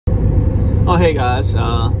Oh, hey guys,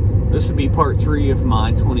 this will be part 3 of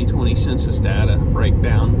my 2020 census data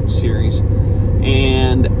breakdown series,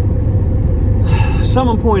 and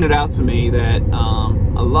someone pointed out to me that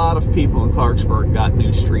a lot of people in Clarksburg got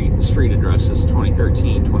new street addresses in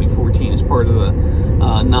 2013, 2014 as part of the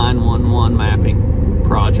 911 mapping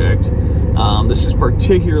project. This is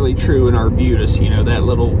particularly true in Arbutus, you know, that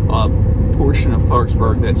little portion of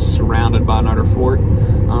Clarksburg that's surrounded by Nutter Fort.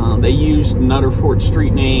 They used Nutter Fort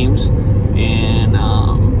street names and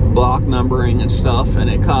block numbering and stuff, and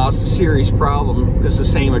it caused a serious problem because the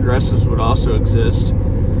same addresses would also exist,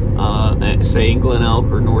 say in Glen Elk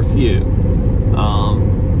or Northview.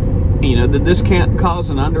 You know, did this cause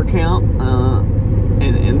an undercount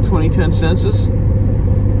in 2010 census?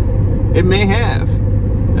 It may have.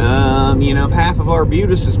 You know, if half of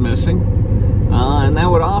Arbutus is missing, and that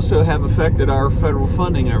would also have affected our federal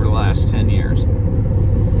funding over the last 10 years.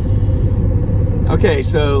 Okay,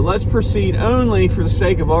 so let's proceed only for the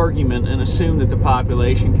sake of argument and assume that the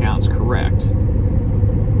population count's correct.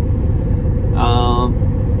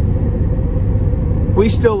 We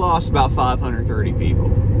still lost about 530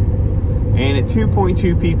 people. And at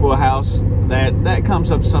 2.2 people a house, that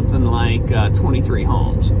comes up something like 23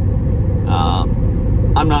 homes.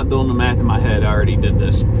 I'm not doing the math in my head, I already did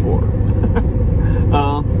this before.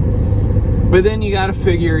 But then you got to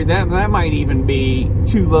figure that might even be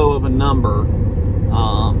too low of a number,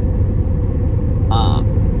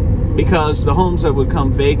 because the homes that would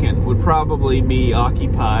come vacant would probably be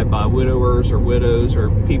occupied by widowers or widows or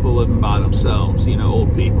people living by themselves, you know,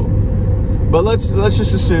 old people. But let's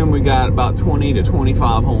just assume we got about 20 to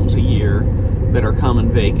 25 homes a year that are coming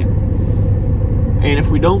vacant. And if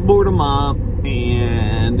we don't board them up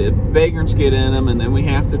and vagrants get in them and then we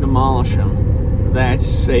have to demolish them, that's,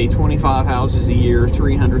 say, 25 houses a year,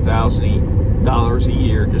 $300,000 a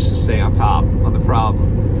year just to stay on top of the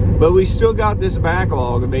problem. But we still got this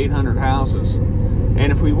backlog of 800 houses.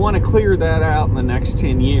 And if we want to clear that out in the next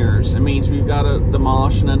 10 years, it means we've got to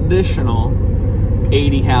demolish an additional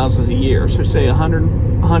 80 houses a year. So say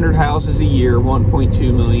 100 houses a year,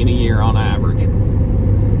 1.2 million a year on average.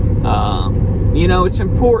 You know, it's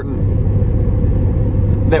important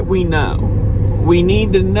that we know. We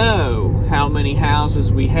need to know how many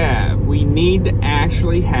houses we have. We need to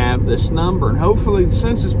actually have this number, and hopefully the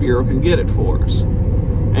Census Bureau can get it for us.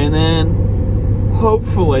 And then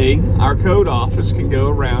hopefully our code office can go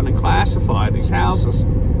around and classify these houses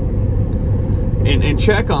and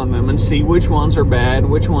check on them and see which ones are bad,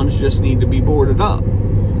 which ones just need to be boarded up.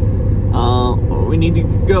 We need to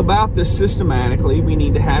go about this systematically. We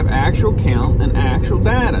need to have actual count and actual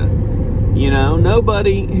data. You know,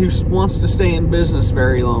 nobody who wants to stay in business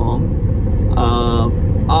very long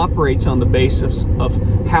operates on the basis of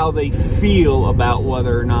how they feel about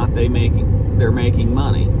whether or not they're making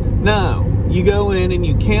money. No, you go in and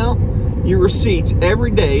you count your receipts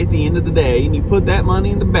every day at the end of the day, and you put that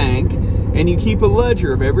money in the bank, and you keep a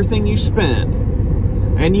ledger of everything you spend,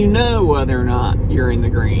 and you know whether or not you're in the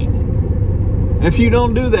green. If you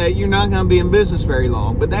don't do that, you're not going to be in business very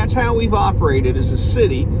long. But that's how we've operated as a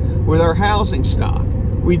city with our housing stock.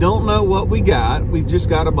 We don't know what we got. We've just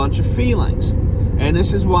got a bunch of feelings. And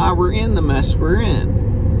this is why we're in the mess we're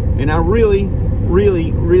in. And I really,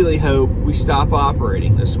 really, really hope we stop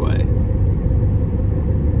operating this way.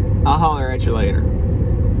 I'll holler at you later.